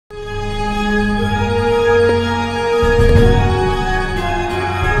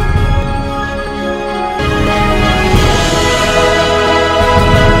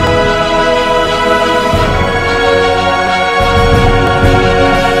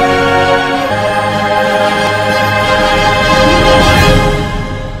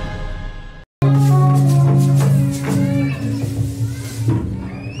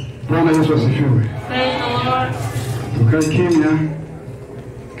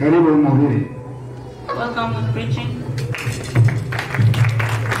Karibu mhubiri. Welcome with preaching.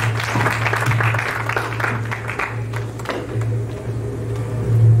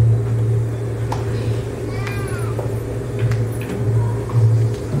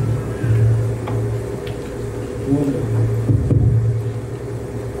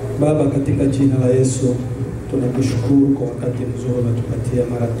 Baba, katika jina la Yesu tunakushukuru kwa wakati mzuri umetupatia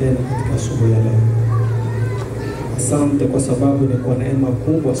mara tena katika asubuhi ya leo. Asante kwa sababu ni kwa neema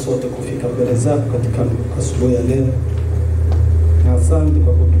kubwa sote kufika mbele zako katika asubuhi ya leo. Na asante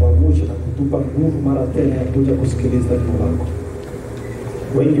kwa kutuamsha na kutupa nguvu mara tena ya kuja kusikiliza neno lako.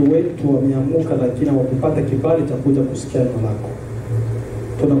 Wengi wetu wameamuka lakini hawakupata kibali cha kuja kusikia neno lako.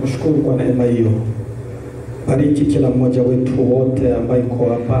 Tunakushukuru kwa neema hiyo. Bariki kila mmoja wetu wote ambaye yuko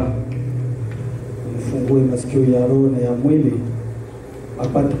hapa. Mfungue masikio ya roho na ya mwili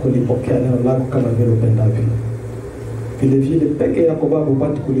apate kulipokea neno lako kama vile upendavyo. Vile vile peke yako Baba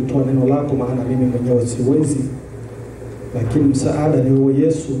upate kulitoa neno lako, maana mimi mwenyewe siwezi. Lakini msaada ni wewe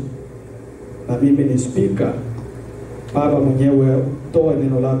Yesu, na mimi ni speaker. Baba mwenyewe utoe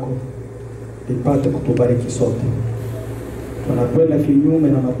neno lako lipate kutubariki sote. Tunakwenda kinyume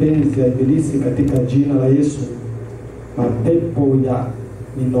na mapenzi ya ibilisi katika jina la Yesu. Mapepo ya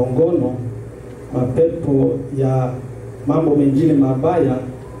minongono, mapepo ya mambo mengine mabaya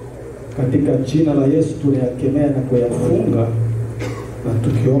katika jina la Yesu tunayakemea na kuyafunga, na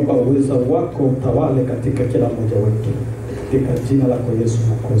tukiomba uwezo wako utawale katika kila mmoja wetu. Katika jina lako Yesu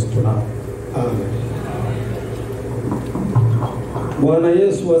Mwokozi tunao. Amen. Bwana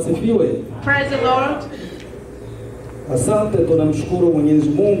Yesu asifiwe. Praise the Lord. Asante, tunamshukuru Mwenyezi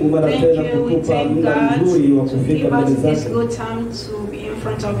Mungu mara tena kutupa muda mzuri wa kufika mbele zake.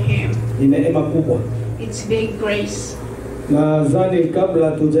 Ni neema kubwa. It's big grace. Nadhani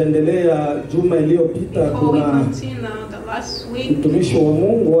kabla tujaendelea, juma iliyopita kuna mtumishi wa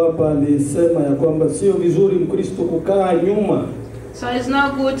Mungu hapa alisema ya kwamba sio vizuri Mkristo kukaa nyuma. So it's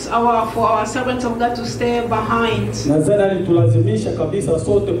not good for our servants of God to stay behind. Nadhani alitulazimisha kabisa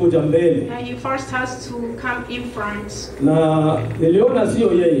sote kuja mbele. And he first has to come in front. Na niliona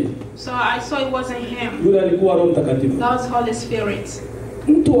sio yeye. So I saw it wasn't him. Yule alikuwa Roho Mtakatifu. That was Holy Spirit.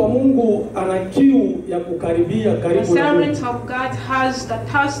 Mtu wa Mungu ana kiu ya kukaribia karibu na Mungu. The servant of God has the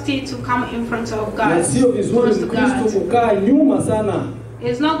thirsty to come in front of God. Na sio vizuri Mkristo kukaa nyuma sana.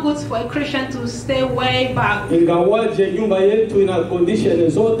 It's not good for a Christian to stay way back. Ingawaje nyumba yetu ina condition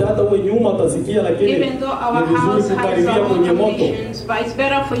zote, hata wewe nyuma utasikia, lakini even though our house has our conditions, but it's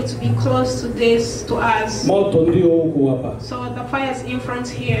better for you to be close to this, to us. Moto ndio huko hapa. So the fire is in front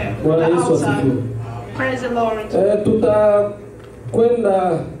here. Bwana Yesu asifiwe. Praise the Lord.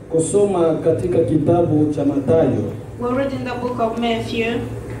 Tutakwenda kusoma katika kitabu cha Mathayo. We're reading the book of Matthew.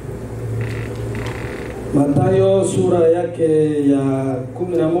 Mathayo sura yake ya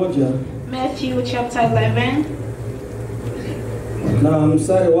 11. Matthew chapter 11. Na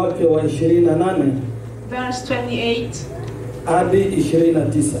mstari wake wa 28. Verse 28. Hadi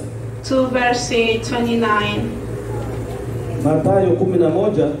 29. To verse 29. Mathayo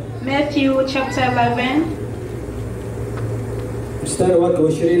 11. Matthew chapter 11. Mstari wake wa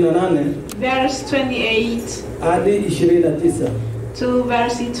 28. Verse 28. Hadi 29. To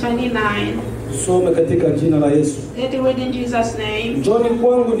verse 29. Some katika jina la Yesu. Let it read in Jesus' name. Njoni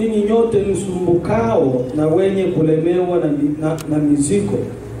kwangu ninyi nyote msumbukao na wenye kulemewa na mizigo,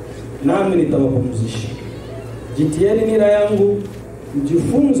 nami nitawapumzisha. Jitieni nira yangu,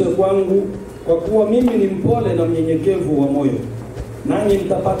 mjifunze kwangu, kwa kuwa mimi ni mpole na mnyenyekevu wa moyo, nanyi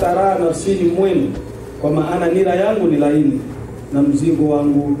mtapata raha nafsini mwenu, kwa maana nira yangu ni laini na mzigo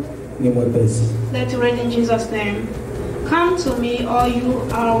wangu ni mwepesi. Let it read in Jesus' name. Come to me, all you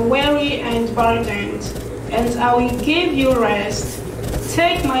are weary and burdened, and I will give you rest.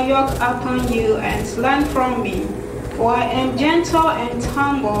 Take my yoke upon you and learn from me, for I am gentle and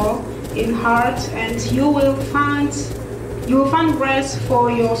humble in heart, and you will find rest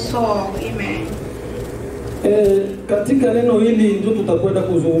for your soul. Amen. Katika neno hili ndio tutakwenda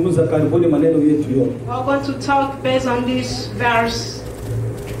kuzungumza karibuni maneno yetu yote. We're going to talk based on this verse.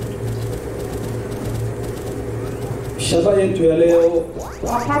 Shabaha yetu ya leo,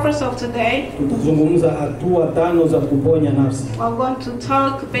 our purpose of today, tutazungumza hatua 5 za kuponya nafsi. We're going to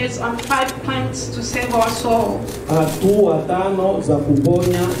talk based on 5 points to save our soul. Hatua 5 za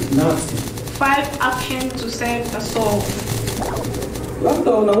kuponya nafsi. 5 actions to save the soul.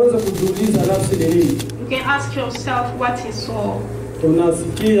 Labda unaweza kujiuliza nafsi ni nini? You can ask yourself, what is soul?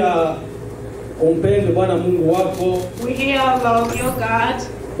 Tunasikia umpende Bwana Mungu wako. We hear love your God.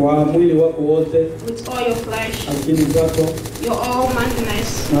 Kwa mwili wako wote. With all your flesh. Akili zako. Your all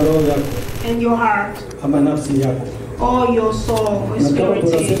mindedness. Na roho yako. And your heart. Ama nafsi yako. all your soul is Na kama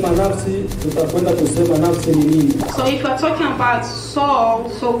purity. tunasema nafsi, tutakwenda kusema nafsi ni nini. So if you're talking about soul,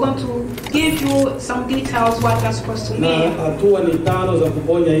 so we're going to give you some details what that's supposed to Na mean. hatua ni 5 za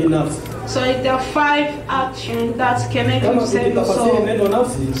kuponya hii nafsi. So there are 5 actions that can make Kama you save your tukitafasiri soul. neno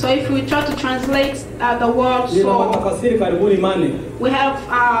nafsi, So if we try to translate the word lina soul, matafasiri karibuni 8. we have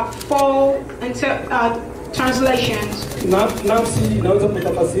 4 translations. Nafsi inaweza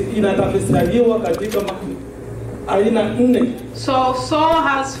inatafsiriwa katika aina 4. So soul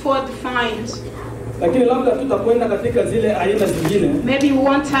has 4 defines. Lakini labda tutakwenda katika zile aina zingine. Maybe we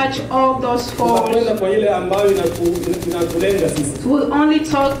won't touch all those 4. Tutakwenda kwa ile ambayo inatulenga sisi. We'll only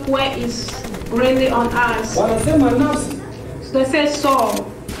talk where is really on us. Wanasema nafsi, So they say soul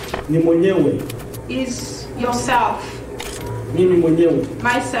ni mwenyewe. is yourself, Mimi mwenyewe,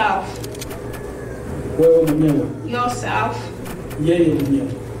 myself, wewe mwenyewe, yourself, yeye mwenyewe.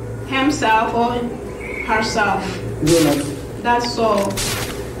 himself or herself. Ndio nafsi. That's soul.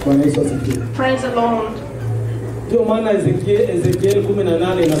 Bwana Yesu asifiwe. Praise the Lord. Ndio maana Ezekiel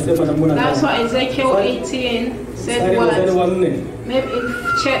 18 inasema namna gani? That's why Ezekiel 18 said what? Maybe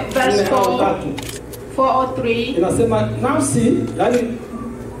in verse 4 or 3. Inasema nafsi, yani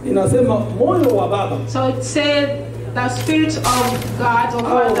inasema moyo wa baba. So it said the spirit of God or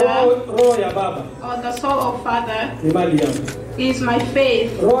Father, roho ya baba, or the soul of Father ni mali yangu. is my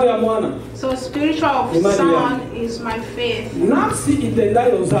faith. Roho ya mwana, so spiritual of Son is my faith. Nafsi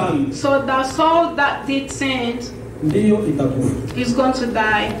itendayo dhambi, so the soul that did sin ndiyo itakufa. is going to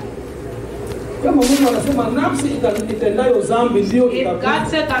die. Kama Mungu anasema nafsi itendayo dhambi ndiyo itakufa. If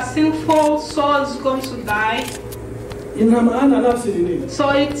God said a sinful soul is going to die, ina maana nafsi ni nini? So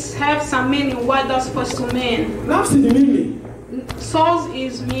it has some meaning. What that's supposed to mean? Nafsi ni mimi. Souls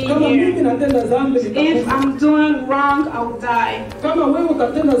is me Kama here. mimi natenda dhambi nitakufa. If I'm doing wrong, I'll die. Kama wewe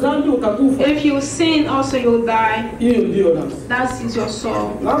utatenda dhambi utakufa. If you sin, also you'll die. Hiyo ndio nafsi. That is your soul.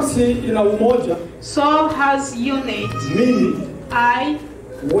 Nafsi ina umoja. Soul has unity. Mimi, I,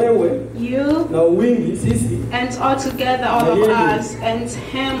 wewe, you, na wingi sisi, and all together all of us, and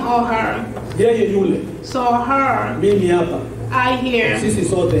him or her. Yeye yule. So her, mimi hapa. I here. Sisi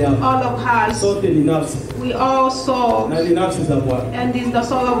sote hapa. All of us. Sote ni nafsi. We all souls. Na ni nafsi za Bwana. And is the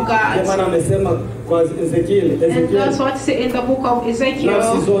soul of God. Kwa maana amesema kwa Ezekiel. And that's what it says in the book of Ezekiel.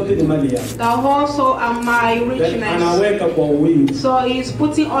 Nafsi zote ni mali yake. The whole soul are my richness. Anaweka kwa wingi. So he's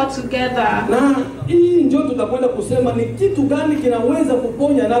putting all together. Na hii ndio tutakwenda kusema ni kitu gani kinaweza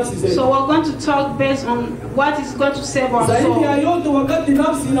kuponya nafsi zetu. So we're going to talk based on what is going to save our soul. Zaidi ya yote wakati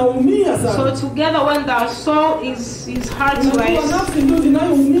nafsi inaumia sana. So together when the soul is heartless. Nafsi ndio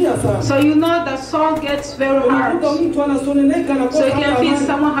inayoumia sana. So you know the soul gets very hurt. Mtu anasononeka na So you can feel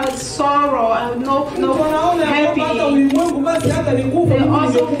someone has sorrow and no happy. They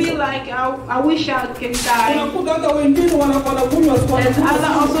also feel like I wish I can die. And others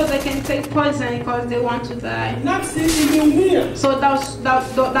also they can take poison because they want to die. So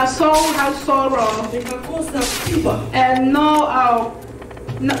the soul has sorrow and no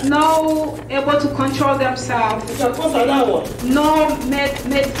able to control themselves. No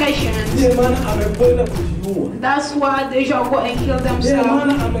medication. That's why they shall go and kill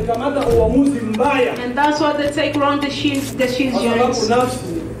themselves. And that's why they take wrong decisions.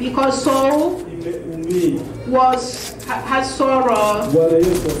 Because soul has sorrow.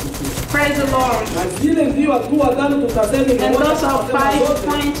 Praise the Lord. And those are 5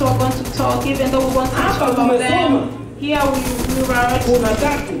 points we're going to talk, even though we won't touch all of them. Here we wrote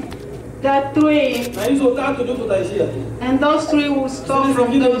there are 3. And those 3 will stop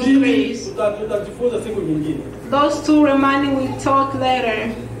from those 3. Those 2 remaining will talk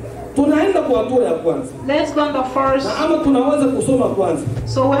later. Let's go on the first.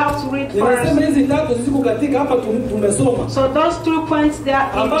 So we have to read first. So those 3 points they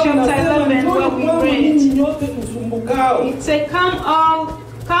are in chapter 11 where we read. It says,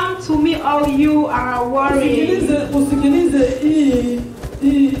 Come to me, all you are worried.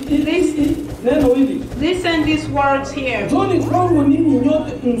 Listen these words here. Come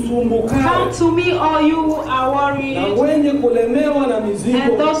to me, all you are worried, and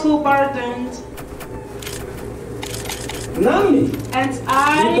those who burdened, and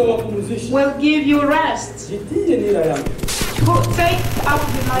I will give you rest. Take up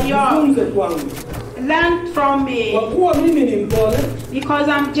my yoke. Learn from me, because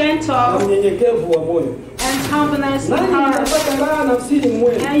I'm gentle and humbleness in heart,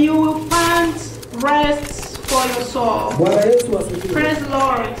 and you will find rest for your soul. Praise the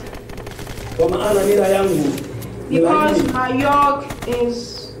Lord. Because my yoke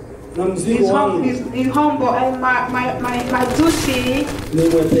is humble, and my duty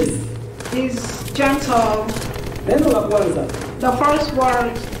is gentle. Neno la kwanza The first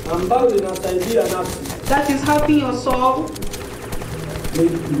word ambalo linasaidia nafsi that is helping your soul ni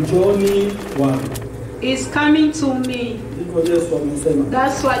njoni wangu. is coming to me. Ndivyo Yesu amesema.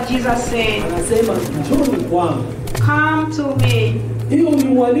 That's what Jesus said. Anasema njoni kwangu. Come to me. Hiyo ni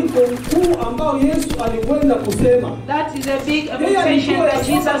mwaliko mkuu ambao Yesu alikwenda kusema. That is a big invitation that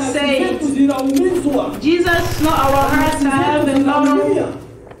Jesus said. Jesus knows our hearts have a lot of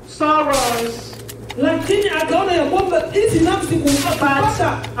sorrows. Lakini akaona ya kwamba hizi nafsi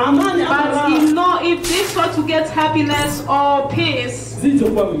kupata amani but he know if this want to get happiness or peace,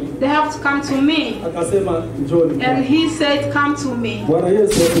 they have to come to me. Akasema njoni. And he said, come to me. Bwana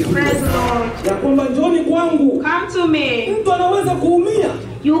Yesu asifiwe. Praise the Lord. Ya kwamba njoni kwangu. Come to me. Mtu anaweza kuumia.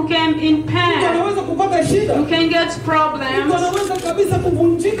 You can in pain. Mtu anaweza kupata shida. You can get problems. Mtu anaweza kabisa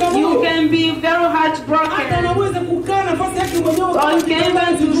kuvunjika moyo. You can be very heartbroken. Hata anaweza kukaa nafasi yake mwenyewe. Or you can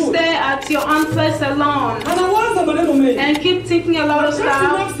even to stay at your own place alone. Anawaza maneno mengi. And keep thinking a lot of stuff.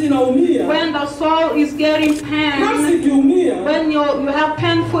 Nafsi inaumia. When the soul is getting pain. Nafsi ikiumia. When you have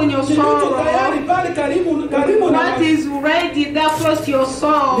painful in your soul. What is ready there close to your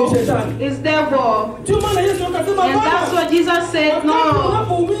soul is devil. And that's what Jesus said, no.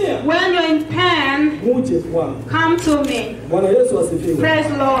 When you're in pain, come to me. Praise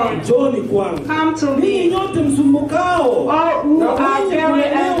the Lord. Come to me. All who are very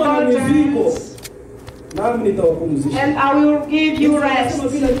important. And I will give you rest.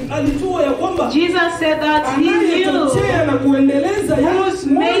 Jesus said that he knew who's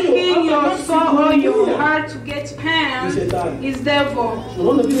making your soul or your heart to get pain is devil.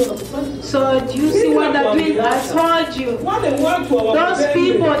 So do you see what that means? I told you. Those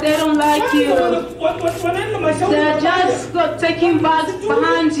people, they don't like you. They're just taking back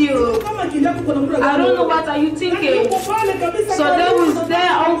behind you. I don't know what are you thinking. So they will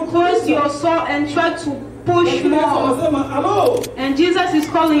there of course your soul and try to push more. And Jesus is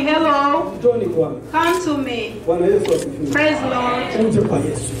calling, hello, come to me. Praise the Lord.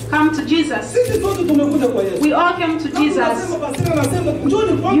 Come to Jesus. We all came to Jesus.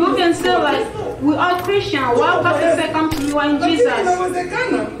 You can say like, we are Christian. Why pastor say come to me when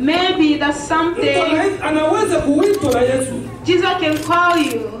Jesus? Maybe that's something Jesus can call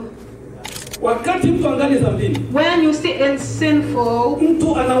you. When you see sinful,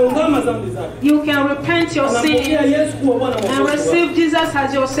 you can repent your sin and receive Jesus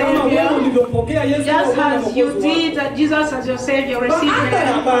as your Savior. Just as you did that Jesus as your Savior, receive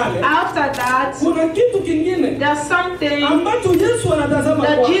Him. After that, there's something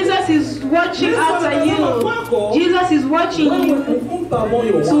that Jesus is watching after you. Jesus is watching you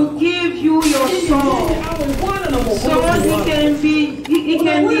to give you your soul. So He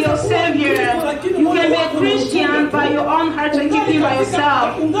can be your Savior. You can be a Christian by your own heart and keep Him by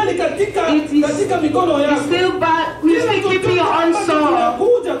yourself. It is still bad. You still keeping your own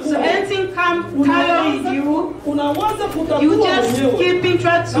soul. So anything come carrying you, you just keeping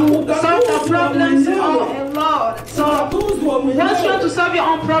trying to solve the problems alone. So once you want to solve your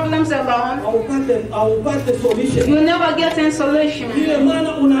own problems alone, you never get any solution.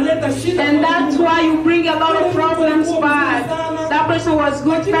 And that's why you bring a lot of problems back. That person was a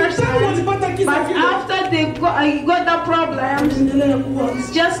good person, but after they got the problems,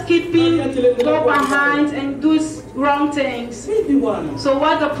 it's just keeping go behind and do wrong things. So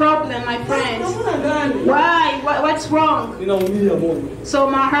what's the problem, my friends? Why? What's wrong? So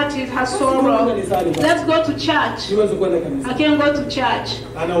my heart has sorrow. Let's go to church. I can't go to church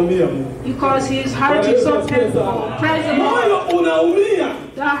because his heart is so painful. Praise the Lord.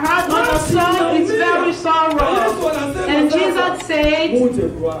 The heart of the soul is very sorrow. And Jesus said,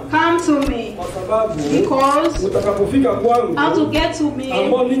 come to me. Because how to get to me,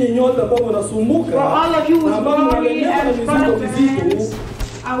 for all of you who worry and burdens,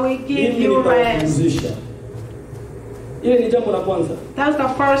 I will give you rest. That's the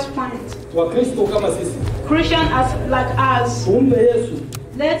first point. Christian as like us,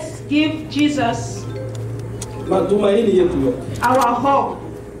 let's give Jesus our hope.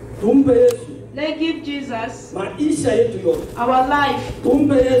 Let's give Jesus our life.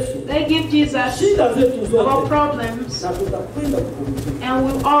 Let's give Jesus our problems. And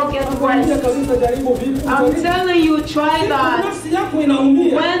we'll all get rest. I'm telling you, try that.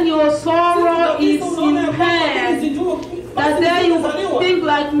 When your sorrow is in pain, that day you think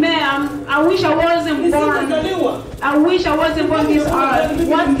like, man, I wish I wasn't born. I wish I wasn't born this earth.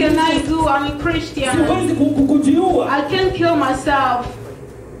 What can I do? I'm a Christian. I can't kill myself.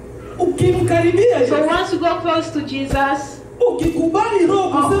 So once you go close to Jesus,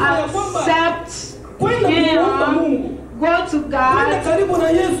 accept Him, Go to God.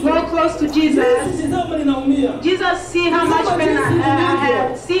 Go close to Jesus. Jesus, see how much pain I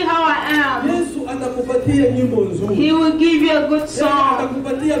have. See how I am. He will give you a good song.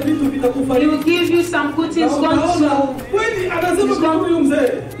 He will give you some good things going to.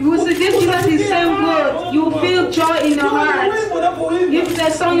 You will see this Jesus is so good. You will feel joy in your heart. If the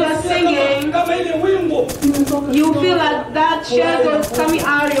song you are singing, you feel like that shadow is coming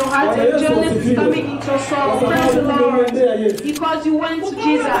out of your heart and joy is coming into your soul. Praise the Lord. Because you went to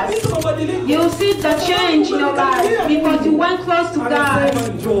Jesus. You'll see the change in your life because you went close to God.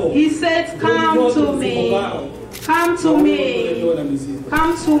 He said, come to me. Come to me.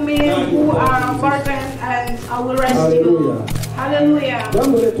 Come to me who are burdened and I will rest you. Hallelujah.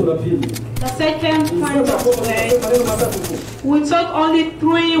 The second point of today, we talk only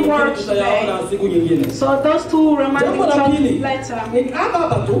 3 words today. So those 2 remaining talk later.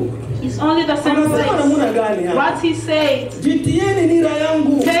 It's only the same place. What he said,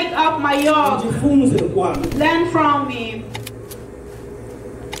 take up my yoke, learn from me.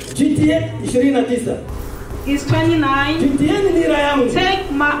 It's 29.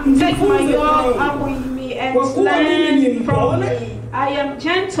 Take my yoke up with me and learn from me. I am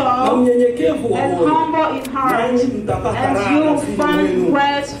gentle and humble in heart, and you will find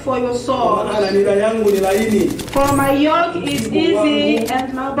rest for your soul. For my yoke is easy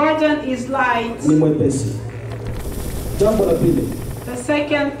and my burden is light. The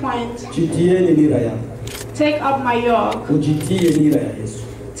second point, take up my yoke.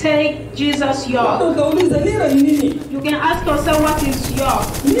 Take Jesus' yoke. You can ask yourself, what is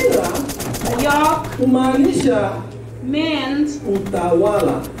yoke? Yoke means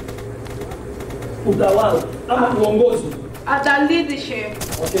utawala ama uongozi. The leadership.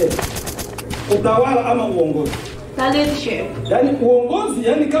 Okay. Utawala ama uongozi. The leadership. Yani uongozi,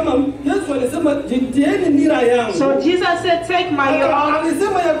 yani kama Yesu alisema jitieni nira yangu. So Jesus said, take my yoke.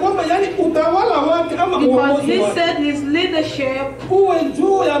 Alisema ya kwamba yani utawala wake ama uongozi. Because he said his leadership uwe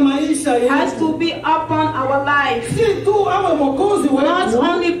juu ya maisha yetu. Has to be upon our life. Si tu awe mwokozi wetu. Not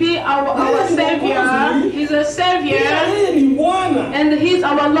only be our savior. He's a savior. Yeye ni Bwana. And he's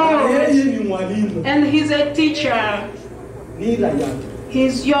our Lord. Yeye ni mwalimu. And he's a teacher. Nira yake.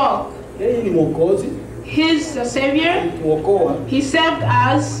 His yoke. Yeye ni mwokozi. He's the Savior. He saved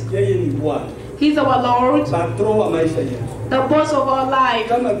us. He's our Lord. The boss of our life.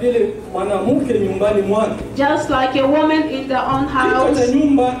 Just like a woman in their own house.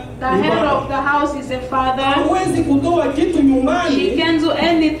 The head of the house is a father. She can do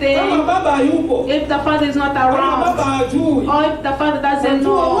anything if the father is not around. Or if the father doesn't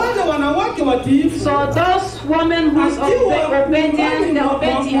know. So those women who is obedient, the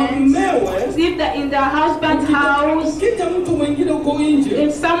obedience, if they're in their husband's house,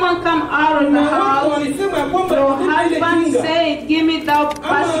 if someone come out of the house, your husband said, give me that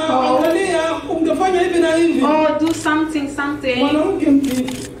bicycle, or do something.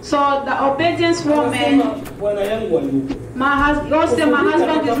 So the obedience woman, my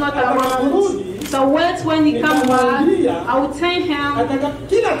husband is not around. So wait when he comes back, I will tell him.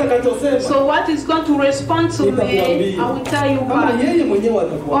 So what is going to respond to me, I will tell you back.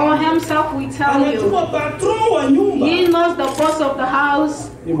 Or himself will tell you. He knows the boss of the house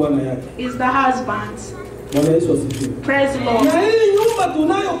is the husband. Praise the Lord.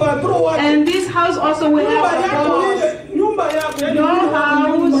 And this house also will have a boss. Your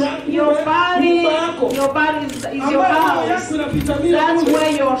house, your body is your house. That's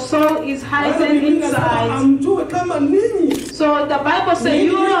where your soul is hiding inside. So the Bible says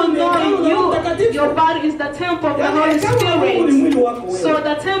you don't know your body is the temple of the Holy Spirit. So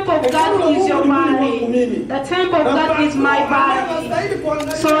the temple of God is your body. The temple of God is my body.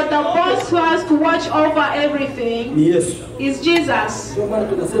 So the boss who has to watch over everything is Jesus.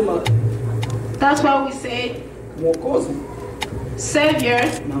 That's why we say Savior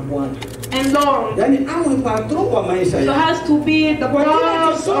and Lord. So has to be the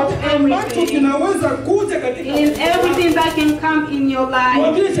boss of everything. In everything that can come in your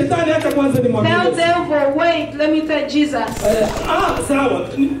life. Tell devil, wait, let me tell Jesus. Just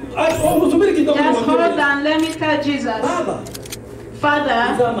hold on, let me tell Jesus. Father,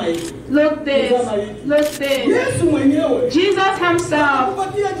 look this. Jesus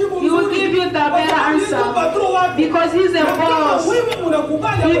himself, he will give you the better answer because he's a boss.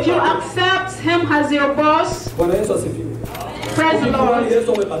 If you accept him as your boss, praise the Lord.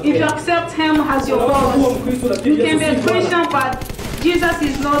 If you accept him as your boss, you can be a Christian, but Jesus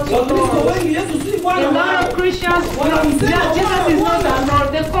is not your Lord. A lot of Christians, Jesus is not our Lord.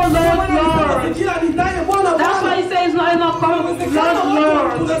 They call Lord. That's why he says not call Lord.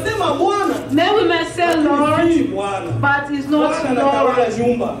 Maybe we may say Lord, but not Lord.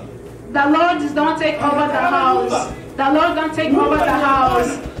 nyumba. The Lord is don't take over the house. The Lord don't take over the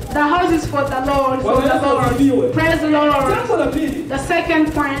house. The house is for the Lord. For the Lord. Praise the Lord. The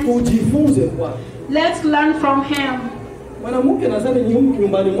second point. Ujifunze kwa. Let's learn from him. Mwanamke anasema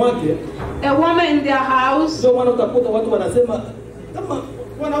nyumbani mwake. A woman in their house. Ndio maana utakuta watu wanasema kama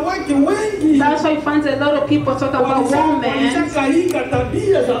wanawake wengi. That's why you find a lot of people talk about women.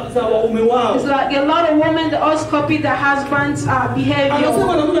 Tabia za waume wao. It's like a lot of women that also copy their husband's behavior.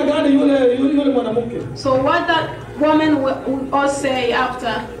 Anasema namna gani yule mwanamke? So what that woman will all say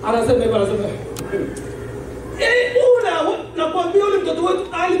after? Anasema nakwambia yule mtoto wetu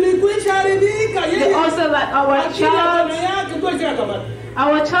alimekwisha haribika. They also like our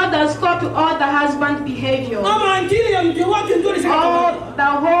child has copied all the husband behavior. All the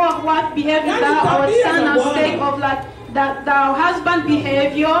whole wife behavior that our son has taken of like that the husband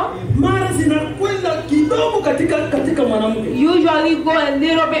behavior usually go a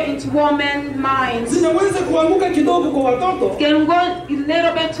little bit into women's minds. Can go a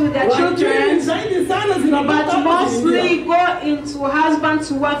little bit to their children, but mostly go into husband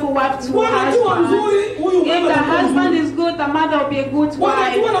to wife or wife to husband. If the husband is good, the mother will be a good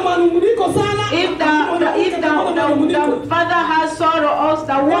wife. If the father has sorrow, also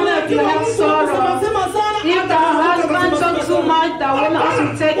the woman will have sorrow. If the husband talks too much, the woman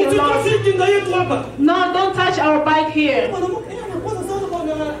also take a lot. No, don't touch our bike here.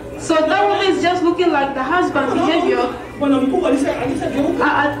 So that woman is just looking like the husband behavior.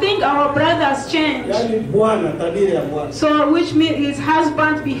 I think our brother has changed. So which means his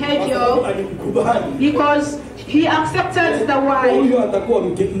husband behavior, because he accepted the wife.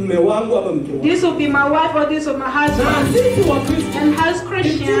 This will be my wife or this will be my husband. And as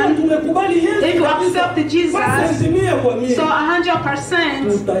Christians, if you accept Jesus, so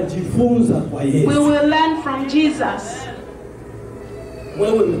 100% we will learn from Jesus.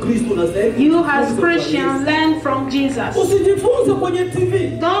 You as Christian learn from Jesus.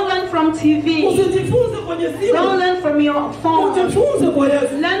 Don't learn from TV. Don't learn from your phone.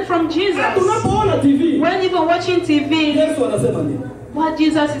 Learn from Jesus. When you're watching TV, what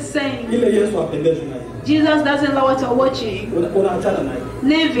Jesus is saying, Jesus doesn't know what you're watching.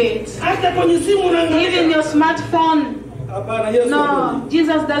 Leave it. Even your smartphone. No,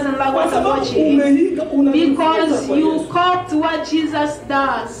 Jesus doesn't like what you're watching, because you copy what Jesus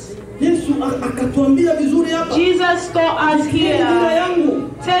does. Jesus taught us here,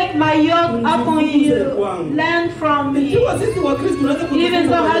 take my yoke upon you, learn from me. Even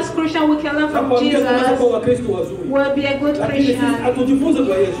though as Christian we can learn from Jesus, we'll be a good Christian.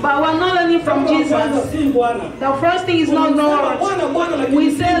 But we're not learning from Jesus. The first thing is not Lord. We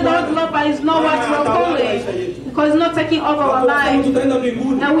say Lord, Lord, but it's not what we're calling, because it's not taking over our life.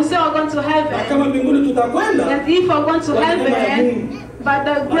 And we say we're going to heaven. And if we're going to heaven, by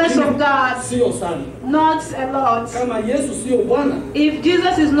the grace of God, not a lot. If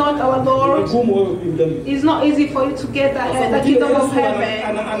Jesus is not our Lord, it's not easy for you to get the kingdom of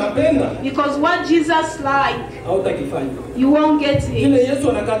heaven. Because what Jesus likes, you won't get it.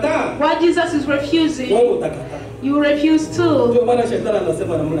 What Jesus is refusing, you refuse too.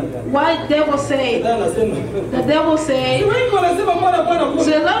 What devil say? The devil say, so a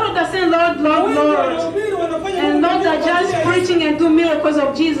lot of the saying Lord, Lord, Lord, and not that just preaching and do miracles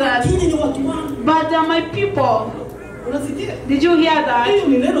of Jesus, but they're my people. Did you hear that?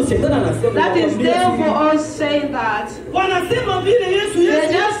 That is devil also saying that. They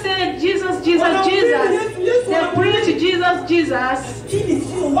just say Jesus, Jesus, Jesus. They preach Jesus, Jesus,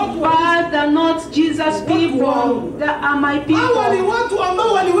 but they're not Jesus people. They are my people.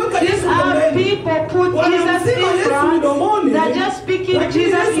 These are people put Jesus in front. They're just speaking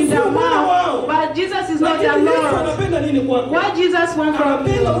Jesus in their mouth, but Jesus is not their Lord. What Jesus wants from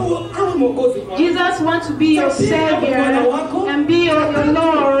you? Jesus wants to be your Savior and be your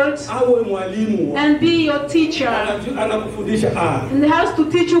Lord and be your teacher. And he has to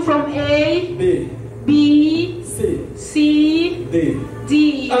teach you from A, B, C, D.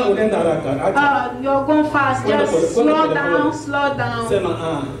 You're going fast. Just slow down, slow down.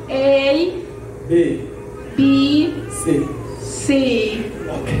 A, B, C.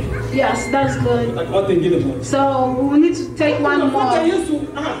 Yes, that's good. So we need to take one more.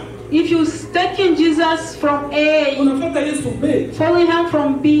 If you taking Jesus from A, following him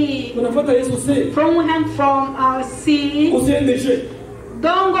from B, following him from C,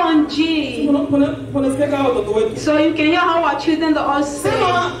 don't go on G. So you can hear how our children all say.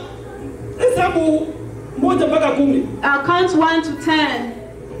 Count 1 to 10.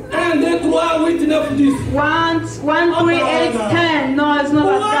 1, 2, 3, 8, 10. No, it's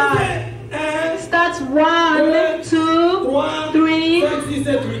not like that. Start 1, 2, 3,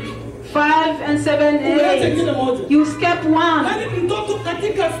 5, and 7, 8. You skip one.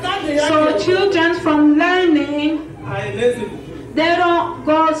 So children from learning, they don't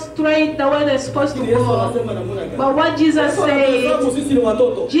go straight the way they're supposed to go. But what Jesus said,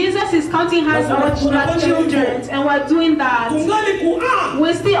 Jesus is counting us our children, and we're doing that.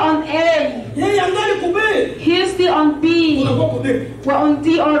 We're still on A. He's still on B. We're on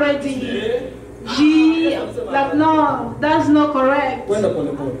D already. G, like no, that's not correct.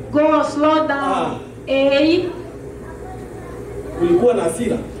 Go slow down. A.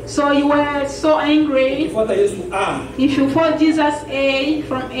 So you were so angry. If you follow Jesus A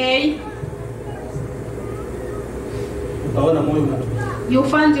from A, you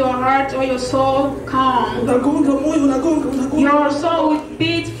find your heart or your soul calm. Your soul will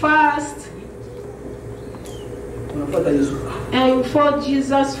beat fast. And you follow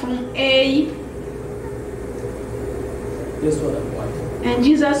Jesus from A. And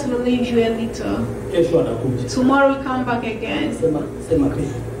Jesus will leave you a little. Tomorrow we come back again.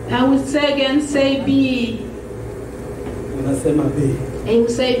 And we say again, say B. And you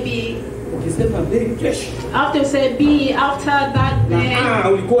say B. After you say B, after that day,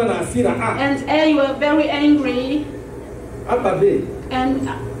 and A, you were very angry. And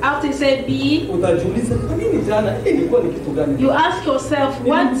after you say B, you ask yourself,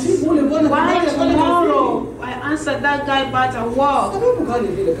 why tomorrow I answered that guy bad at work?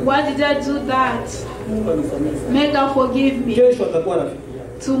 Why did I do that? May God forgive me.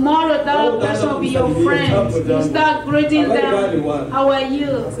 Tomorrow that person will be your friend. You start greeting them. How are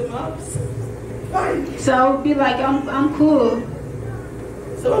you? So I'll be like, I'm cool.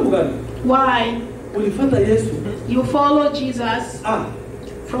 Why? You follow Jesus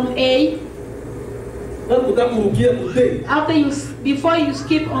from A. Before you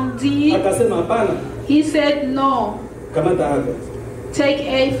skip on D, he said no. Take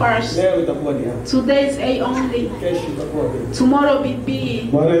A first. Today is A only. Tomorrow be B.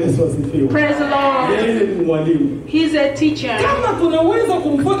 Praise the Lord. He's a teacher.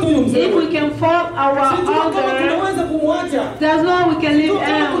 If we can follow our order, there's no way we can leave him.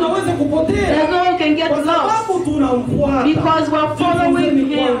 There's no way we can get lost. Because we're following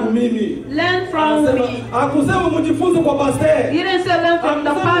him. Learn from me. He didn't say learn from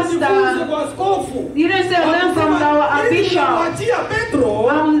the pastor. He didn't say learn from our bishop. I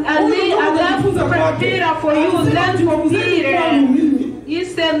left Peter for you. Learn from Peter. He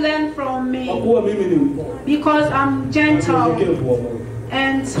said learn from me. Because I'm gentle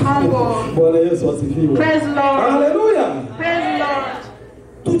and humble. Praise the Lord. Hallelujah. Praise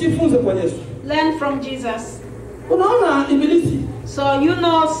the Lord. Learn from Jesus. So you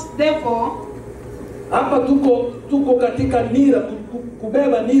know devil.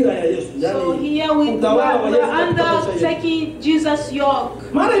 So here we are under taking Jesus' yoke.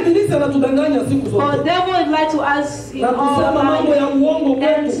 For devil would like to us in all life and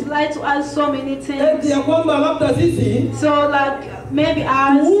like to us so many things. So like maybe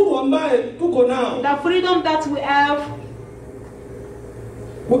us, the freedom that we have,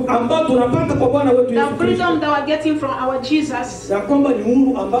 the freedom that we're getting from our Jesus. So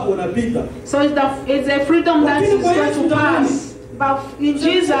it's a freedom that is going to pass. But in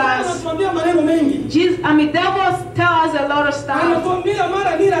Jesus, devils tell us a lot of stuff.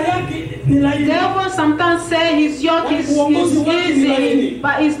 Devil sometimes say his yoke is easy,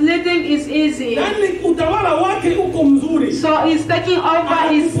 but his leading is easy. So he's taking over,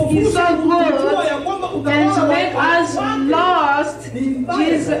 he's so good, and to make us lost,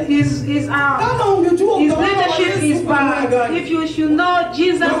 his leadership is bad. If you should know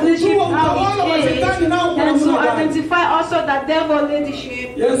Jesus' leadership, how it is, and to identify also that devil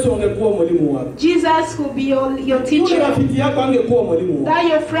leadership, Jesus could be your teacher. That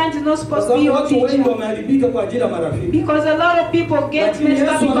your friend is not supposed to be your teacher. Because a lot of people get messed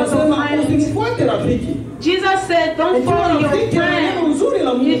up because of friends. Jesus said, don't follow your friend.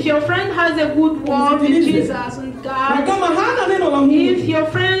 If your friend has a good word in Jesus and God, if your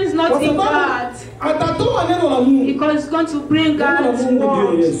friend is not in God, because it's going to bring God's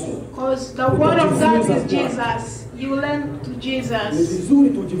word. Because the word of God is Jesus. You learn to Jesus.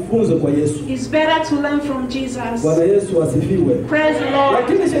 It's better to learn from Jesus. Praise the Lord.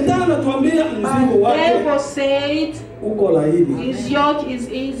 But devil said his yoke is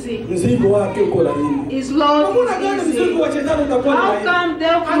easy. His load is easy. How come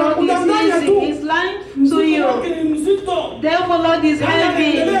devil load is easy? He's lying to you. Devil load is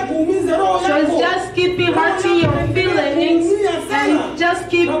heavy. So it's just keeping hurting your feelings and just just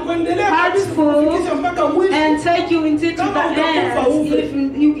keep hurtful and take you into the end if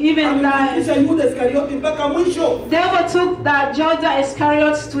you even die. Devil took that Judas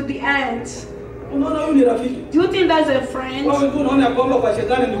Iscariot to the end. Do you think that's a friend? And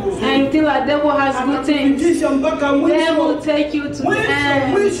you think that devil has good things? They will take you to the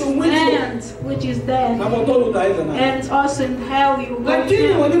end, which is death. And also in hell you go.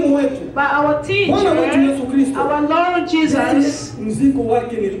 But our teacher, our Lord Jesus, his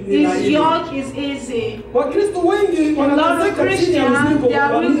yoke is easy. A lot of Christians, they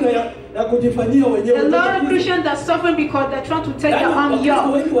are really a lot of Christians are suffering because they're trying to take their own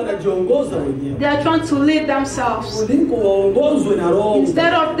yoke. They are trying to lead themselves.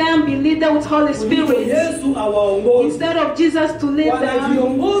 Instead of them be led with Holy Spirit, instead of Jesus to lead them,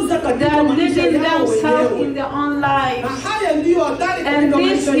 they are leading themselves in their own lives. And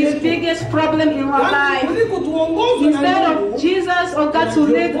this is the biggest problem in our life. Instead of Jesus or God to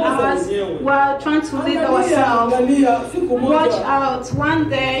lead us, we are trying to lead ourselves. Watch out. One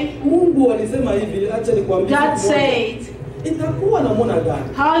day, God said,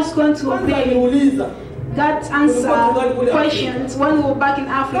 how is going to be? God answered questions when we were back in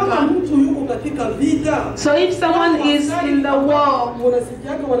Africa. So if someone is in the war,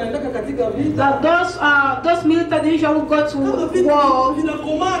 those military usually go to war. If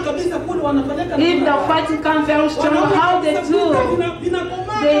the fighting comes very strong, how they do?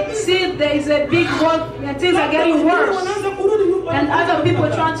 They see there is a big war and things are getting worse. And other people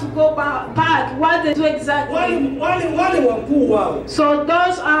trying to go back. What they do exactly? So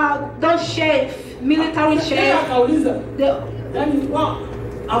those chefs, military chefs,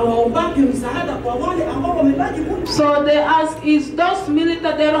 so they ask, is those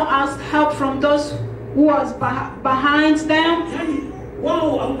military, they don't ask help from those who was behind them?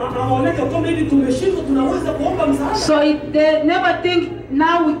 So they never think,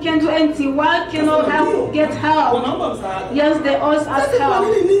 now we can do anything. Why cannot help, get help? Yes, they always ask help.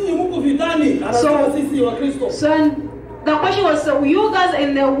 So the question was, so you guys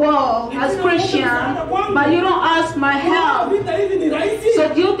in the world as Christians, but you don't ask my help. So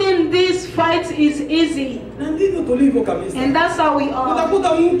do you think this fight is easy? And that's how we are.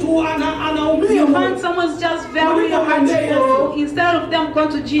 You find someone's just very hurtful. Instead of them going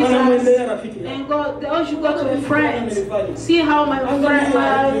to Jesus and go, they should go to a friend. See how my friend,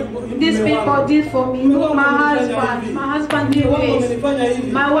 these people did for me. Look, my husband did this.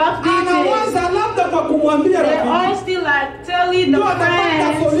 My wife did this. They all still like telling the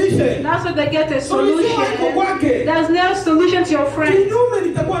friends. That's what they get a solution. There's no solution to your friend.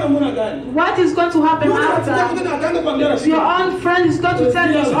 What is going to happen after? Your own friend is going to tell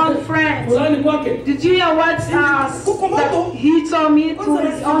his own friend. Did you hear what he told me to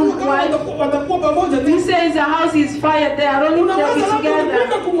his own wife? He says the house is fire there. I don't think they'll be together.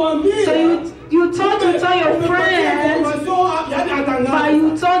 So you told to tell your friends, but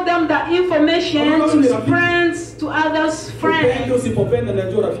you told them the information to friends, to others' friends. Like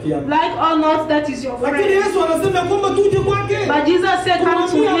or not, that is your friend. But Jesus said, come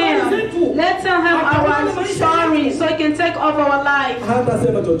to him. Let's tell him our story so he can take over our life.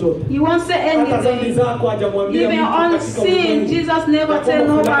 He won't say anything. Even on sin, Jesus never tell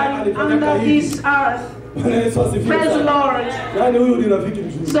nobody under this earth. Praise the Lord.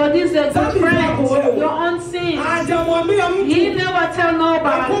 So this is a good friend. Your own sin. He never tell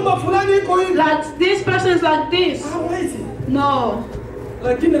nobody like this person is like this. No.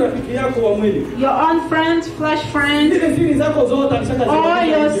 Your own friends, flesh friends, all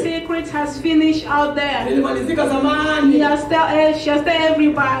your secrets has finished out there. He has tell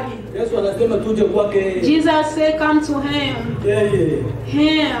everybody. Jesus said, come to him.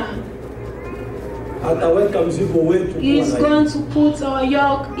 Him. He's going to put our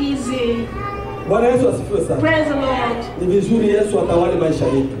yoke easy. Praise the Lord.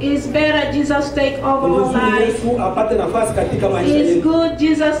 It's better Jesus take over our life. It's good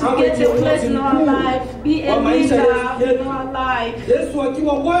Jesus to get a place in our life. Be a leader in our life. So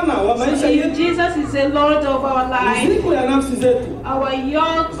if Jesus is the Lord of our life, our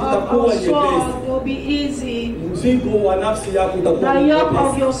yoke of our soul will be easy. The yoke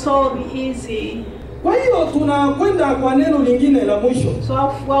of your soul will be easy. Kwa hiyo tunakwenda kwa neno lingine la mwisho.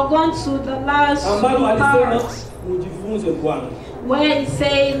 So we're going to the last part. Ujifunze kwangu. Where he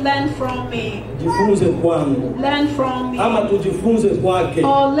say, learn from me. Jifunze kwangu. Learn from me. Ama tujifunze kwake.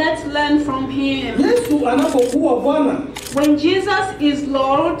 Or let's learn from him. Yesu anapokuwa Bwana. When Jesus is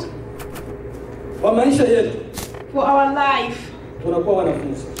Lord wa maisha yetu. For our life. Tunakuwa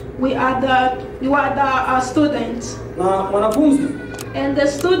wanafunzi. We are the students. Na wanafunzi. And the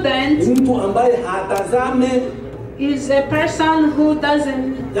student is a person who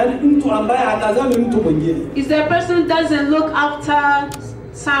doesn't. Yaani mtu ambaye hatazami mtu mwingine. Is a person who doesn't look after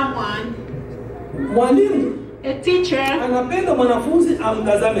someone. Mwalimu, a teacher, anapenda mwanafunzi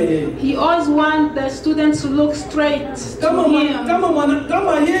amtazame yeye. He always wants the students to look straight to him.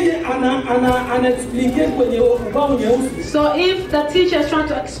 Kama yeye ana explain kwenye ubao nyeusi. So if the teacher is trying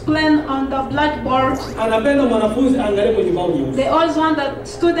to explain on the blackboard, anapenda mwanafunzi angalie kwenye ubao nyeusi. They always want the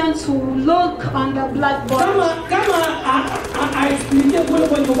students to look on the blackboard. Kama explain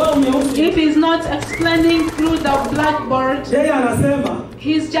kwenye ubao nyeusi. If he's not explaining through the blackboard, yeye anasema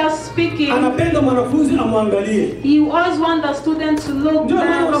he's just speaking. Anapenda mwanafunzi amwangalie. He always wants the student to look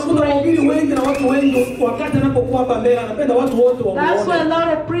them straight. That's why a lot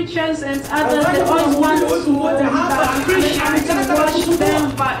of preachers and others, they always want the Christians to watch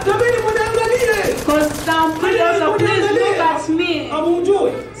them back. Because some preachers say, please look at me.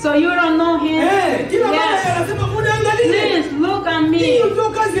 So you don't know him? Yes. Please look at me.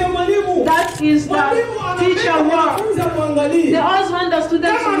 That is the teacher work. They always want the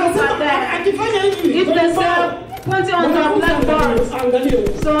students to look at them. If they say, put it on the blackboard,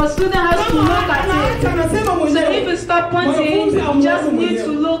 so a student has to look at it. So if you stop pointing, you just need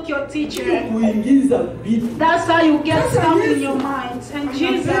to look your teacher. That's how you get stuff in your mind. And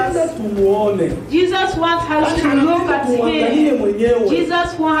Jesus wants us to look at him.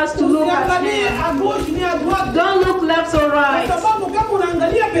 Jesus wants us to look at him. Don't look left or right.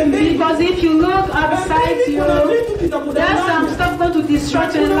 Because if you look upside you, there's some stuff going to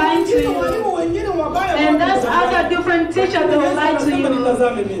distract and lie to you. And that's other different teachers that will lie to you.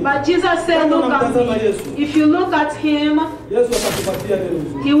 But Jesus said, look at me. If you look at him,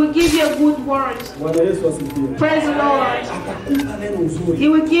 he will give you a good word. Praise the Lord. He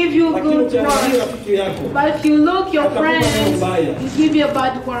will give you a good word. But if you look your friend, he'll give you a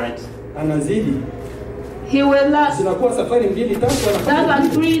bad word. He will last. That's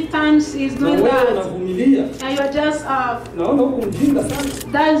like 3 times he's doing that. And you're just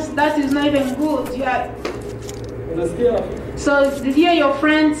that is not even good. Yeah. So hear your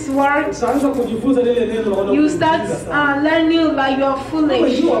friends' words. You start learning like you're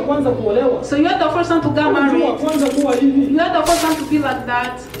foolish. So you're the first one to get married. You're the first one to be like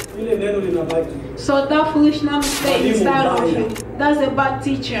that. So that foolishness stays inside of you. That's a bad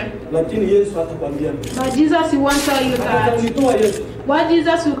teacher. But Jesus, he won't tell you that. What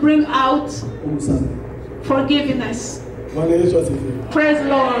Jesus will bring out? Forgiveness. Praise the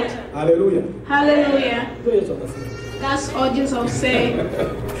Lord. Hallelujah. Hallelujah. That's all Jesus say.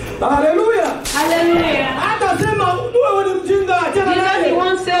 Hallelujah. Hallelujah. Jesus, he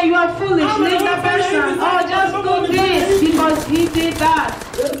won't say you are foolish. Leave that person. Oh, just do this because he did that.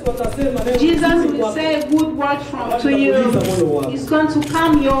 Jesus will say a good word to you. It's going to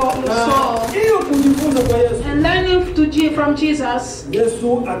calm your soul. And learning from Jesus,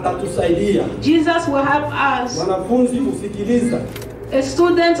 Jesus will help us. A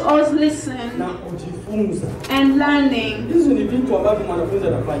student always listen and learning.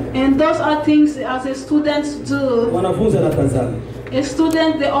 And those are things as a student do. A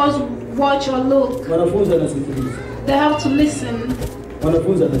student, they always watch or look. They have to listen.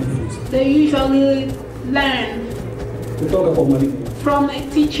 They usually learn from a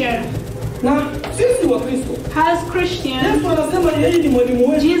teacher. As Christians,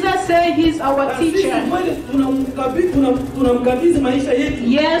 Jesus said he's our teacher.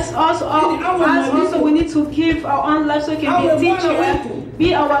 Yes, also we need to give our own life so he can be a teacher,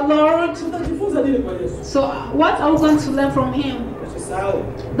 be our Lord. So what are we going to learn from him?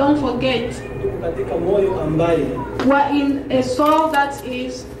 Don't forget, we're in a soul that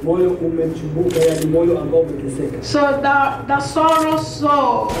is so the sorrow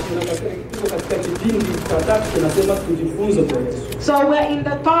soul. So we're in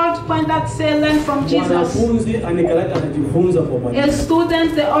the 3rd point that say learn from Jesus. A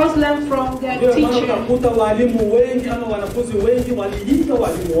student, they always learn from their teacher.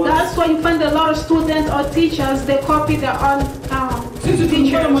 That's why you find a lot of students or teachers, they copy their own teachers.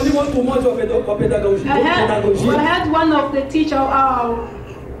 I had one of the teachers,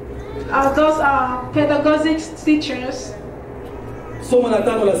 those pedagogic teachers.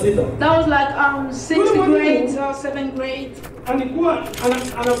 That was like 6th grade or 7th grade.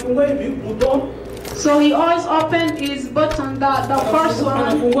 So he always opened his button, the first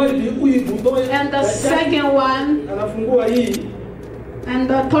one, and the second one, and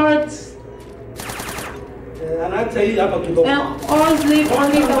the third. And always leave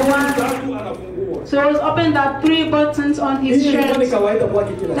only the one. So he was open that 3 buttons on his shirt.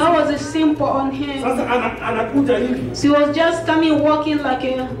 That was a simple on him. So he was just coming walking like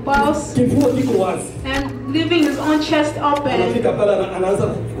a boss. And leaving his own chest open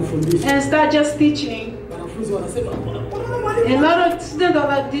and start just teaching. A lot of students are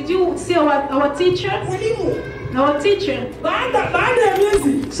like, did you see our teacher? Our teacher.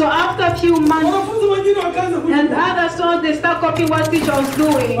 So after a few months, and others saw they start copying what teacher was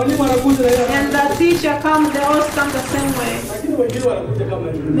doing. And the teacher comes, they all come the same way.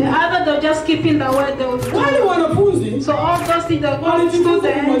 The other, they're just keeping the way they was doing. So all those students,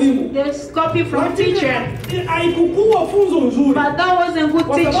 they copy from teacher. But that wasn't good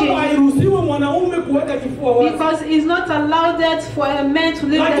teaching. Because it's not allowed for a man to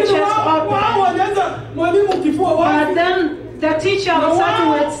leave the chest open. But then the teacher was starting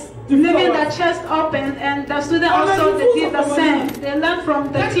with leaving the chest open, and the student also they did the same. They learn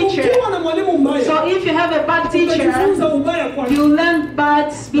from the teacher. So if you have a bad teacher, you learn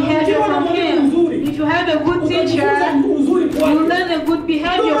bad behavior from him. If you have a good teacher, you learn a good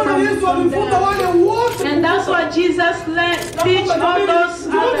behavior from them. And that's what Jesus teach all those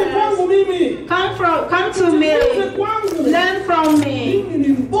others. Come to me, learn from me.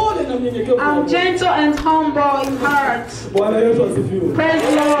 I'm gentle and humble in heart. Praise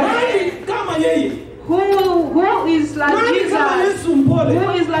the Lord. Who is like Jesus? Who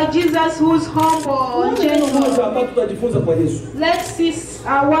is like Jesus, who's humble and gentle? Let's see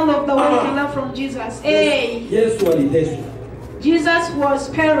one of the ways we can learn from Jesus. A. Jesus was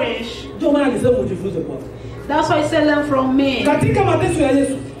perished. That's why he said, learn from me.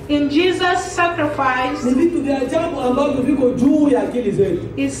 In Jesus' sacrifice,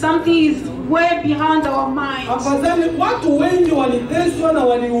 is something is way beyond our minds. A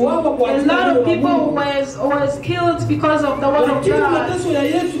lot of people was killed because of the word of God.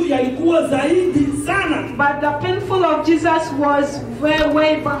 But the painful of Jesus was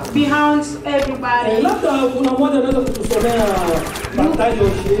way beyond everybody.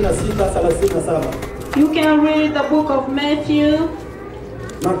 You can read the book of Matthew.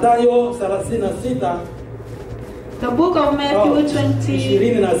 Matayo 36. The book of Matthew 20.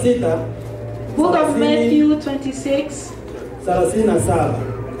 Book of Matthew 26. 37.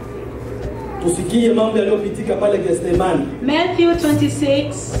 Tusikie mambo yaliyopitika pale Gethsemane. Matthew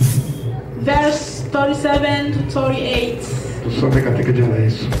 26 verse 37 to 38. Tusome katika jina la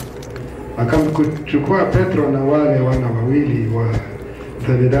Yesu. Akamchukua Petro na wale wana wawili wa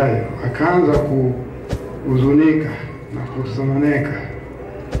Zebedayo, akaanza kuhuzunika na kusononeka.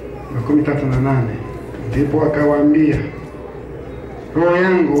 38. Ndipo akawaambia, roho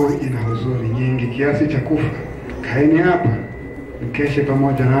yangu ina huzuni nyingi kiasi cha kufa. Kaeni hapa mkeshe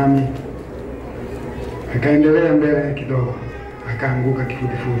pamoja nami. Akaendelea mbele kidogo, akaanguka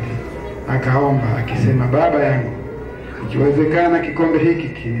kifudifudi, akaomba akisema, Baba yangu, ikiwezekana kikombe hiki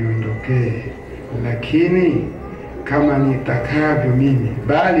kiniondokee, lakini kama nitakavyo mimi,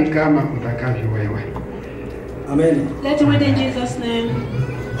 bali kama utakavyo wewe. Amen. Let's read in Jesus' name.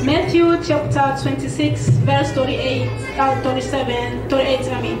 Matthew chapter 26 verse 38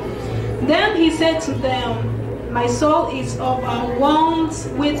 I mean. Then he said to them, my soul is overwhelmed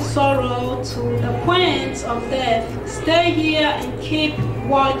with sorrow to the point of death. Stay here and keep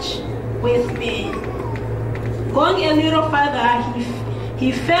watch with me. Going a little further,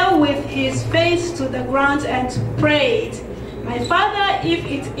 he fell with his face to the ground and prayed, my Father, if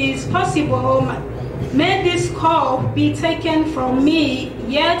it is possible, may this cup be taken from me,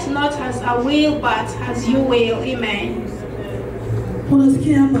 yet not as I will, but as you will. Amen.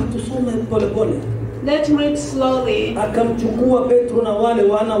 Let's read slowly. Akamchukua Petro na wale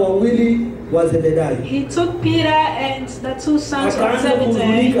wana wawili wa Zebedayo. He took Peter and the two sons of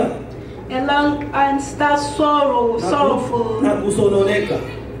Zebedee along and started sorrowful na kusononeka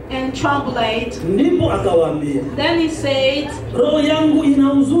and trembled. Ndipo akawaambia, then he said, roho yangu ina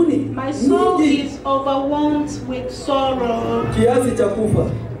huzuni, my soul is overwhelmed with sorrow kiasi cha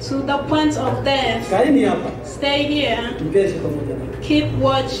kufa, to the point of death. Kaeni hapa, stay here, mkeshe pamoja nami. Keep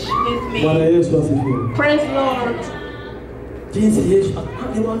watch with me. Bwana Yesu asifiwe. Praise Lord. Jinsi Yesu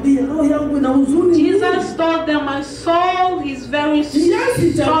aliwaambia, roho yangu ina huzuni. Jesus told them, my soul is very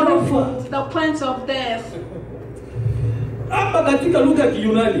sorrowful to the point of death. Hapa katika lugha ya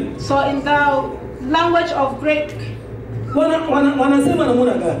Kiyunani, so in the language of Greek, wanasema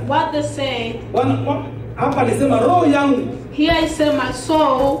namna gani? What they say? Hapa alisema roho yangu. Here I say my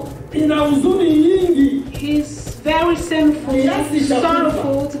soul ina huzuni nyingi. He's very sinful,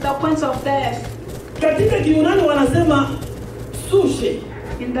 sorrowful to the point of death. Katika Kiyunani wanasema sushi.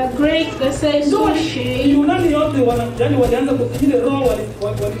 In the Greek they say sushi. Kiyunani yote walianza kufikiri roho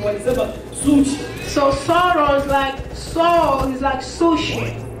walisema sushi. So sorrow is like soul is like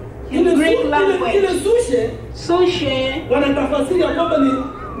sushi. In the Greek language. Ile sushi wanatafasiri kwamba ni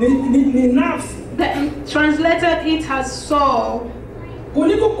nafsi. translated it as soul.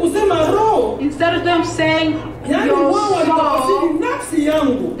 Kuliko kusema roho, Instead of them saying yani your wao walitafsiri soul, nafsi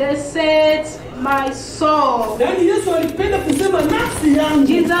yangu. they said my soul. Yani Yesu alipenda kusema nafsi yangu.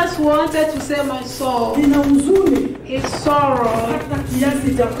 Jesus wanted to say my soul. Ina huzuni, His sorrow hata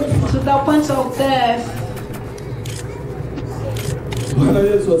kiasi cha kufa. to the point of death. Bwana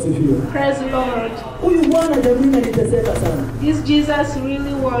Yesu asifiwe. Praise the Lord. Huyu Bwana jamii aliteseka sana. This Jesus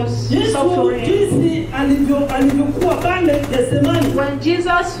really was Yesu suffering. jinsi alivyokuwa pale Gethsemane. When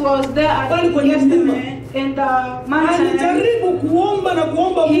Jesus was there at Pale kwenye Gethsemane in the mountain, Alijaribu kuomba na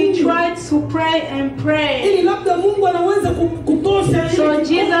kuomba he Mungu. tried to pray and pray Ili labda Mungu anaweza kutosha ili so kikombe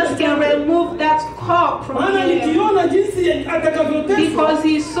Jesus can chake. remove that cup from Maana him, nikiona jinsi atakavyoteswa. because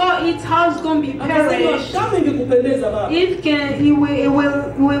he saw it how it's going to be perished. Kama ingekupendeza Baba. It can, it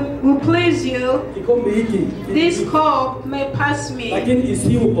will please you. Kikombe hiki. This cup may pass me. Lakini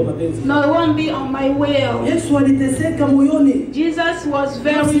isiwe kwa mapenzi. No, it won't be on my will. Yesu aliteseka moyoni. Jesus was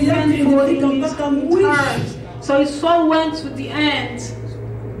very painful in his heart. So his soul went to the end.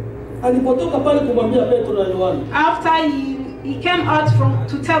 Alipotoka pale kumwambia Petro na Yohana. After he came out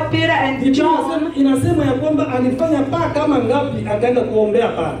to tell Peter and John, inasema ya kwamba alifanya paa kama ngapi akaenda kuombea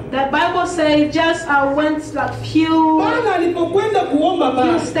pale. the Bible says just went like few Bwana alipokwenda kuomba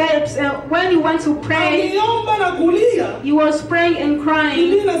pale. steps, and when he went to pray, aliomba na kulia. he was praying and crying.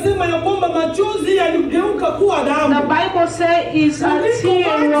 Biblia inasema ya kwamba machozi yaligeuka kuwa damu. The Bible says his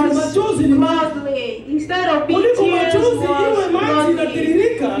tear was bloody. Instead of being tears was bloody.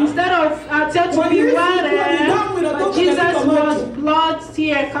 Instead of tears to be water, but Jesus was blood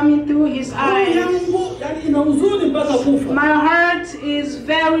tear coming through his eyes. My heart is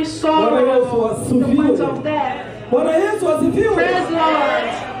very sorrowful to the point of death. Praise Lord.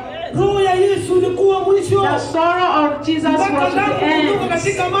 The sorrow of Jesus was to the end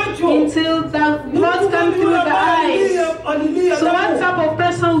until the blood came through the eyes. So what type of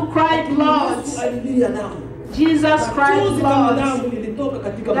person who cried blood? Jesus cried blood.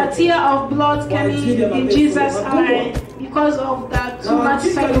 The tear of blood came in Jesus' eye because of that too much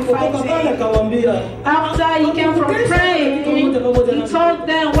sacrificing. After he came from praying, he told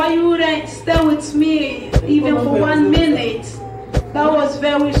them, why you wouldn't stay with me even for 1 minute? That was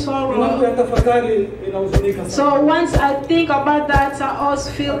very sorrowful. So once I think about that, I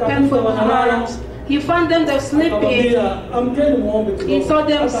also feel painful in my heart. He found them they're sleeping. He told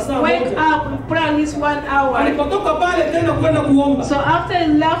them, wake up and pray at least 1 hour. So after he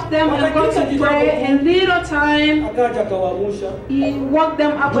left them and got to pray, a little time, he woke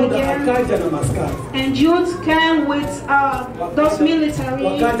them up again. And Jude came with those military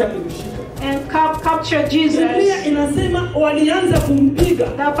and captured Jesus.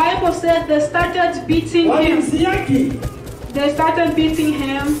 The Bible said they started beating him. They started beating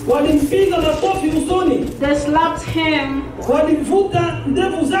him. They slapped him.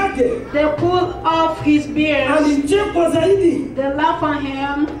 They pulled off his beard. They laughed on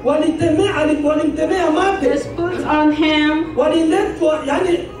him. They spit on him.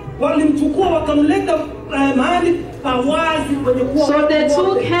 So they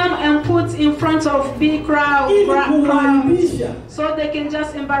took him and put in front of big crowds so they can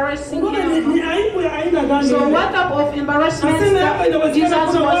just embarrass him. So what type of embarrassment that Jesus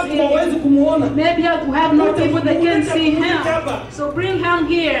was in? Maybe you have no people that can see him. So bring him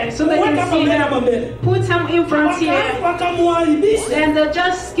here so they can see him. Put him in front here. And they're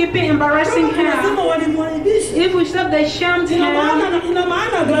just keeping embarrassing him. If we said they shamed him,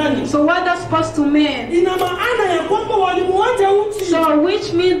 so what that's supposed to mean? So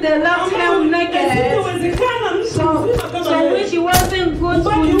which means they left him naked. So which it wasn't good to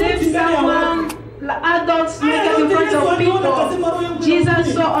leave someone, adults naked in front of people.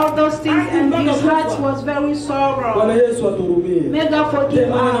 Jesus saw all those things and his heart was very sorrow. May God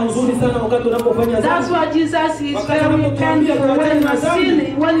forgive us. That's why Jesus is very painful when we're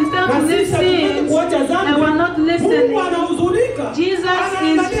sinning. When it's time to leave sins and we're not listening. Jesus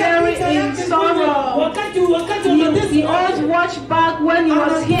is very in sorrow. He always watched back when he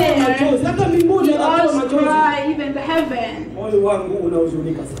was here. He always cried even in heaven.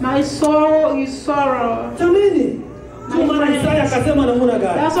 My soul is sorrow. That's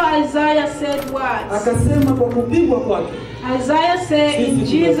why Isaiah said what? Isaiah said, in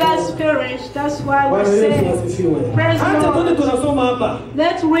Jesus perished. That's why we say, praise God.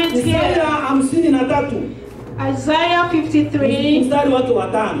 Let's read here. Isaiah 53, verse 5.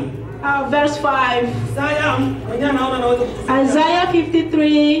 Isaiah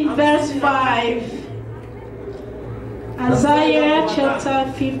 53, verse 5. Isaiah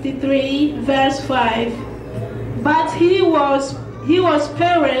chapter 53, verse 5. But he was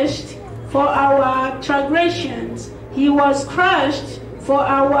perished for our transgressions. He was crushed for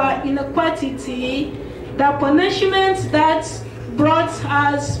our iniquity. The punishment that brought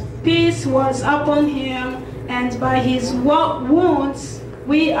us peace was upon him, and by his wounds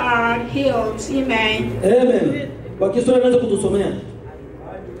we are healed. Amen. Amen. Wakisoma naweza kutusomea.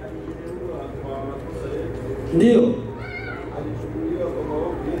 Ndio.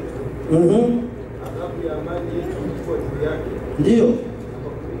 Ndio.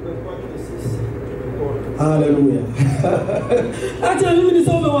 Hallelujah.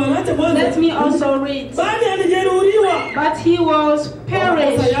 Let me also read. But he was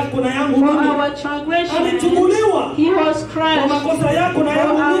perished for our transgressions. He was crushed for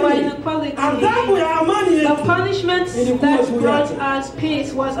our inequality. The punishment that brought us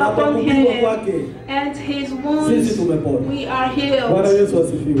peace was upon him, and his wounds we are healed.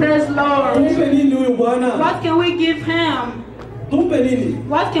 Praise the Lord. What can we give him?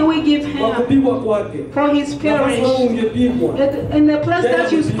 What can we give him for his perish? In the place that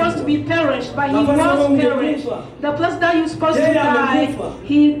you're supposed to be perished, but he was perished. The place that you're supposed to die,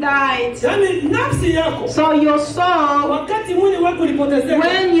 he died. So your soul,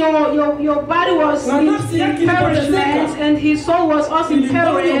 when your body was in perishment and his soul was also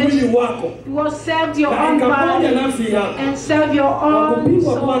perished, you will save your own body and save your own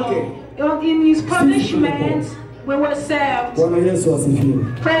soul. In his punishment, we were saved.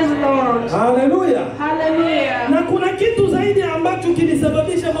 Praise the Lord. Hallelujah. Hallelujah.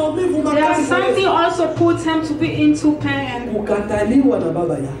 There's something also puts him to be into pain.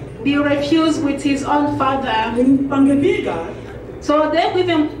 Be refused with his own father. So they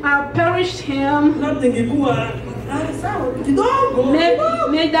even perished him.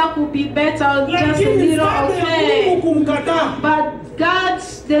 Maybe that would be better, just a little okay. But God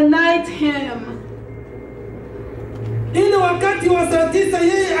denied him. Ile wakati wa saa 9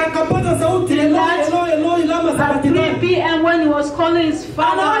 yeye akapata sauti Eloi Eloi lama sabakthani. 3 p.m. when he was calling his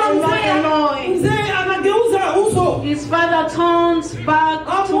father Eloi Eloi. Mzee anageuza uso. His father turns back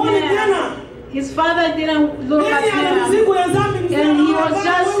to him. His father didn't look at him. And he was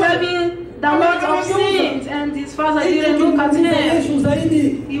just serving the Lord of sins, and his father didn't look at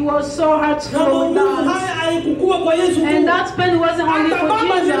him. He was so hurtful. And that pain wasn't only for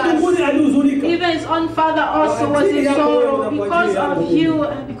Jesus. Even his own father also was in sorrow because of you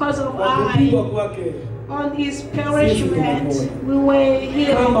and because of I. On his perishment, we were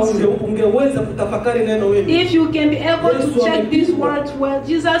healed. If you can be able to check these words where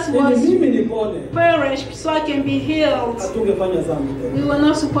Jesus was perished so I can be healed, we were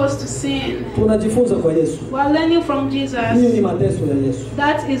not supposed to sin. We are learning from Jesus.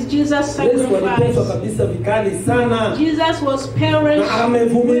 That is Jesus' sacrifice. Jesus was perished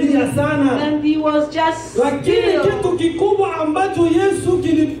and he was just healed.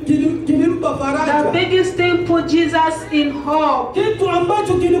 The biggest thing put Jesus in hope. The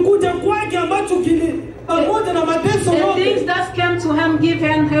things that came to him give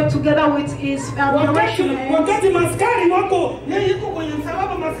him help together with his punishment.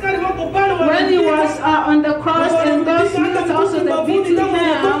 When he was on the cross and those minutes also they beating him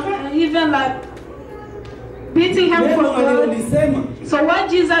and even like beating him for good. So what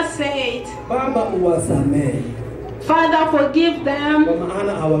Jesus said, Father, forgive them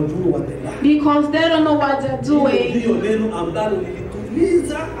because they don't know what they're doing.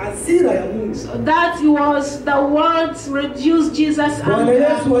 So that was the words reduced Jesus'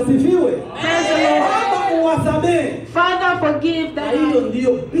 anger. Father, forgive them.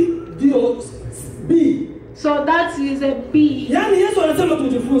 So that is a B.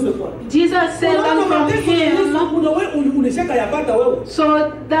 Jesus said that from him.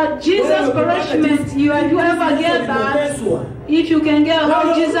 So that Jesus' punishment, have you ever get that? If you can get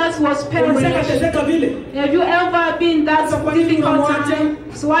how Jesus was perished. Have you ever been that difficult time?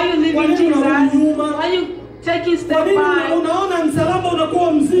 So why are you leaving Jesus? Why are you taking step back?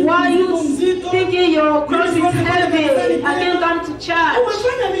 Why are you thinking your cross is heavy? I can't come to church.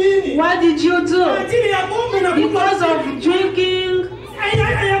 What did you do? Because of drinking?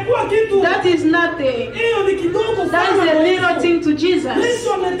 That is nothing. That is a little thing to Jesus.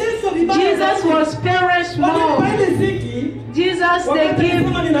 Jesus was perished more. Jesus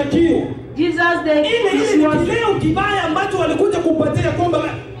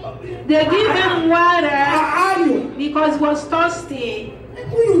they give him water because he was thirsty.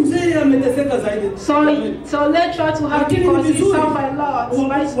 So let's try to have because he suffered a lot.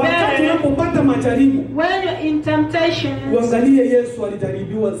 But it's better when you're in temptation.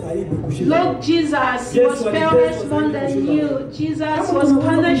 Look, Jesus was perished more than you. Jesus was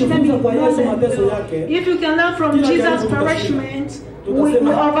punished maybe more than you. If you can learn from Jesus' punishment, we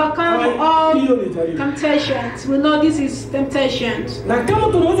overcome all temptations. We know this is temptations. Na kama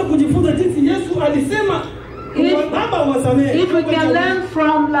tunaweza kujifunza jinsi Yesu alisema Baba wasamehe. If we can learn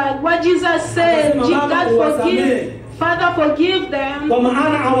from like what Jesus said, God forgive, Father forgive them, kwa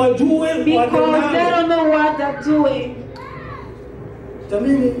maana hawajui because they don't know what they're doing.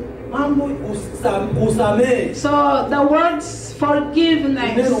 Jamani, mambo kusamehe. So the words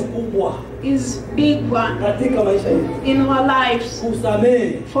forgiveness is big one in our lives.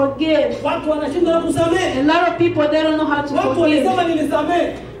 Forgive. A lot of people, they don't know how to forgive.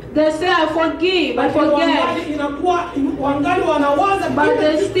 They say, I forgive, I forget. But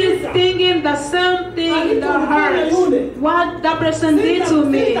they're still thinking the same thing in their hearts. What that person did to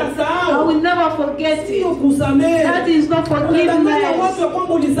me, I will never forget it. That is not forgiveness.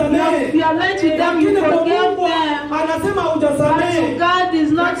 You are led to them, you forgive them. But God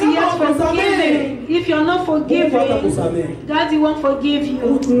is not yet forgiving. If you're not forgiving, God won't forgive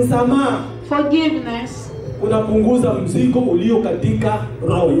you. Forgiveness unapunguza mzigo ulio katika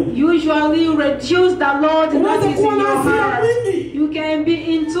roho. Usually reduce the load that is in your heart. You can be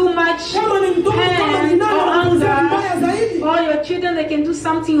in too much pain or anger, or your children, they can do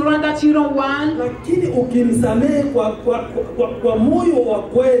something wrong that you don't want. Lakini ukimsamehe kwa moyo wa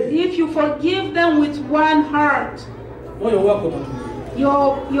kweli, if you forgive them with one heart, moyo wako utakuwa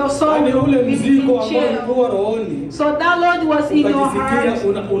your soul will be in chill. So that Lord was in your heart.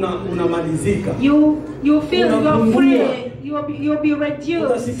 You feel you're free. You'll be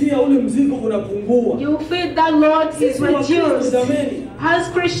reduced. You feel that Lord is reduced. As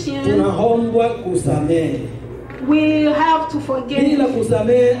Christians, we have to forgive.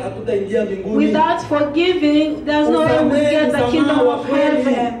 Without forgiving, there's no way we get the kingdom of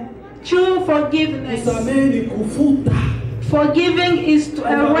heaven. True forgiveness. Forgiving is to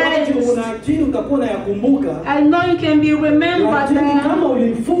erase. I know you can be remembered there,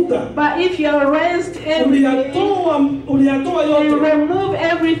 but if you erased everything and remove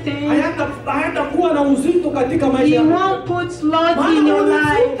everything, you won't put Lord in your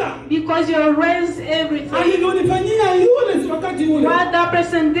life because you erased everything. What that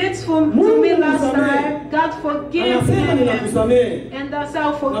person did to me last time, God forgive him, and that's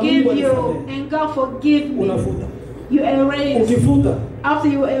how I forgive you, and God forgive me. You erased. After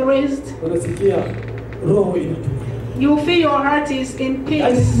you erased, you feel your heart is in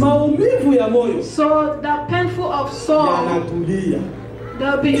peace. So the painful of soul,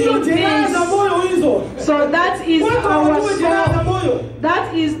 they'll be in peace. So that is our soul.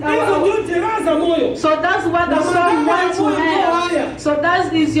 That is our. So that's what the soul wants to have. So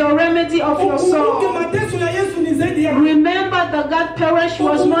that is your remedy of your soul. Remember that God perished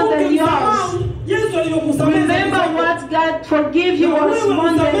was more than yours. Remember what God forgive you was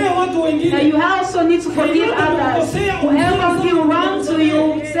more than, and you also need to forgive others. Whoever did wrong to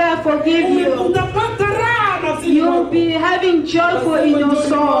you, say I forgive you. You'll be having joyful in your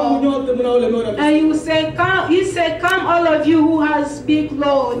soul. And you say, come, he said, come all of you who has big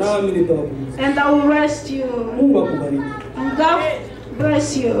loads, and I will rest you. And God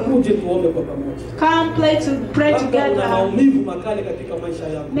bless you. Come pray together.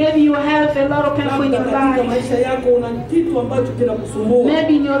 Maybe you have a lot of pain in your life.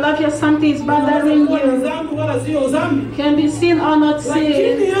 Maybe in your life you have something is bothering you. Can be seen or not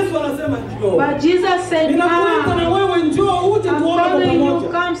seen. But Jesus said, come. I'm calling you,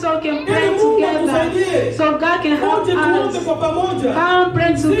 come so we can pray together. So God can help us. Come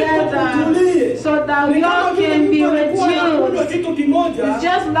pray together. So that we all can be reduced. It's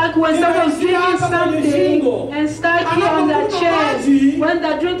just like when someone's drinking something and start here on their chest. When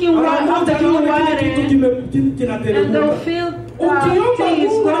they're drinking water, after drinking water, and they'll feel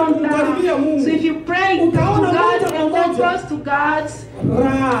things going down. So if you pray to God and go close to God,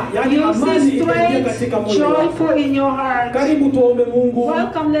 you'll see strength, joyful in your heart.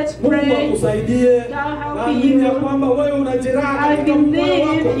 Welcome, let's pray. God help you. I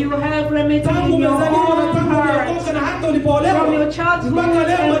believe you have remedy in your own heart. From your childhood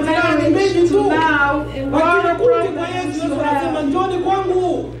and marriage to now, and whatever problems you have.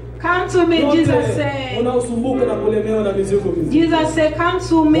 Come to me, Jesus said. Jesus said, come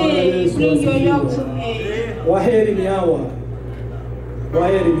to me, bring your yoke to me.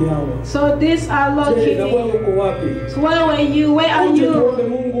 So these are lucky. So where were you? Where are you?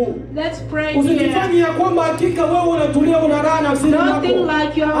 Let's pray here. Don't think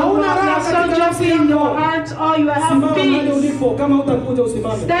like you are so jumpy in your heart or you have peace.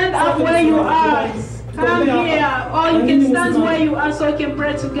 Stand up where you are. Come here, or you can stand where you are so you can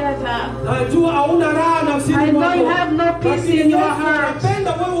pray together. I know you have no peace in your heart, but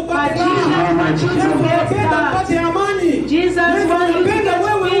Jesus wants that. Jesus wants you to get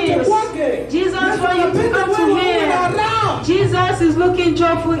peace. Jesus wants you to come to Him. Jesus is looking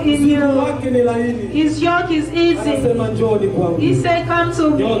joyful in you. His yoke is easy. He said, come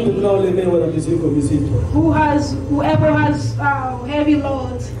to me. Whoever has heavy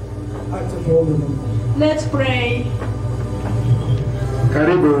load. Let's pray.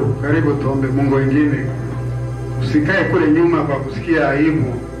 Karibu tuombe. Mungu wengine usikae kule nyuma kwa kusikia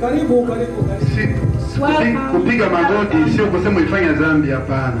aibu. Karibu. Kupiga magoti sio kusema ifanya dhambi,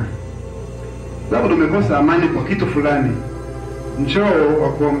 hapana. Labda tumekosa amani kwa kitu fulani, njoo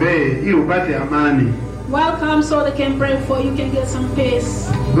wakuombee ili upate amani. Welcome so they can pray for you, can get some peace.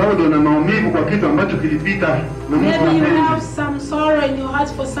 Labda una maumivu kwa kitu ambacho kilipita na Mungu. Maybe you have some sorrow in your heart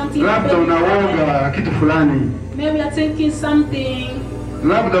for something. Labda unaoga kitu fulani. Maybe you're thinking something.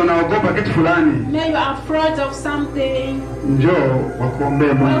 Labda unaogopa kitu fulani. Maybe you're afraid of something. Njoo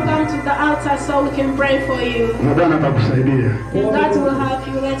wakuombee Mungu. Welcome to the altar so we can pray for you. Na Bwana atakusaidia. And God will help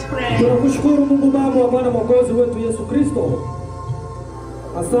you. Let's pray. Tunakushukuru Mungu Baba wa Bwana Mwokozi wetu Yesu Kristo.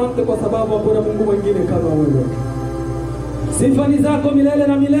 Asante kwa sababu hakuna Mungu mwingine kama wewe. Sifa ni zako milele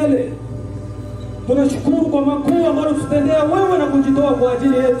na milele. Tunashukuru kwa makuu ambayo tutendea wewe na kujitoa kwa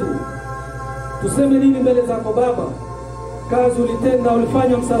ajili yetu. Tuseme nini mbele zako Baba? Kazi ulitenda,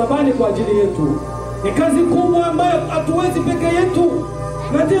 ulifanya msalabani kwa ajili yetu. Ni kazi kubwa ambayo hatuwezi peke yetu.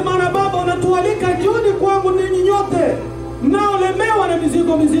 Na ndiyo maana Baba unatualika jioni kwangu ninyi nyote mnaolemewa na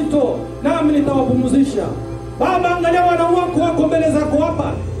mizigo mizito, nami nitawapumzisha. Baba, angalia wana wako mbele zako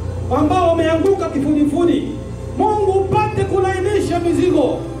hapa ambao wameanguka kifudifudi. Mungu upate kulainisha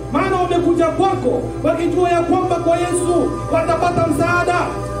mizigo, maana wamekuja kwako wakijua ya kwamba kwa Yesu watapata msaada,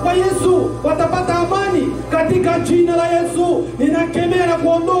 kwa Yesu watapata amani. Katika jina la Yesu ninakemea na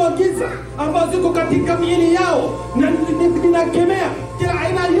kuondoa giza ambazo ziko katika miili yao, na ninakemea kila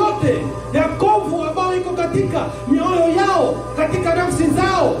aina yote ya kovu ambayo iko katika mioyo yao, katika nafsi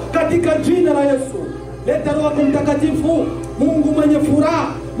zao, katika jina la Yesu. Leta Roho Mtakatifu, Mungu mwenye furaha,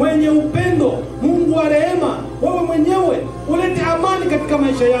 mwenye upendo, Mungu wa rehema, wewe mwenyewe ulete amani katika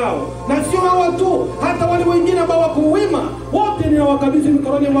maisha yao. Na sio hao tu, hata wale wengine ambao wako wima, wote ninawakabidhi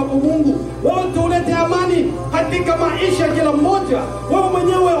mikononi mwako Mungu. Wote ulete amani katika maisha kila mmoja. Wewe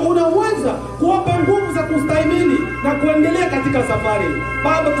mwenyewe unaweza kuwapa nguvu za kustahimili na kuendelea katika safari.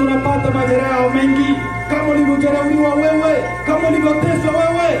 Baba, tunapata majeraha mengi, kama ulivyojeruhiwa wewe, kama ulivyoteswa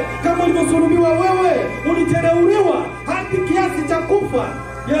wewe, kama ulivyosulubiwa wewe, ulijeruhiwa hadi kiasi cha kufa.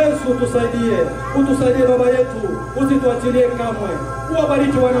 Yesu utusaidie Baba yetu, usituachilie kamwe.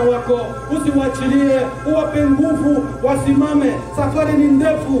 Uwabariki wana wako, usiwachilie, uwape nguvu, wasimame. Safari ni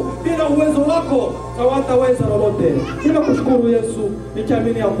ndefu, bila uwezo wako hawataweza lolote. Ninakushukuru Yesu,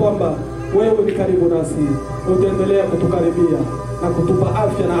 nikiamini ya kwamba wewe ni karibu nasi, utaendelea kutukaribia na kutupa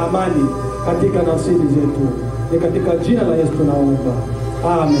afya na amani katika nafsi zetu. Ni katika jina la Yesu tunaomba.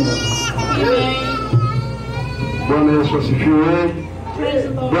 Amen. Bwana Yesu asifiwe. Praise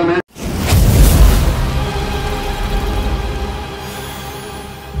the Lord.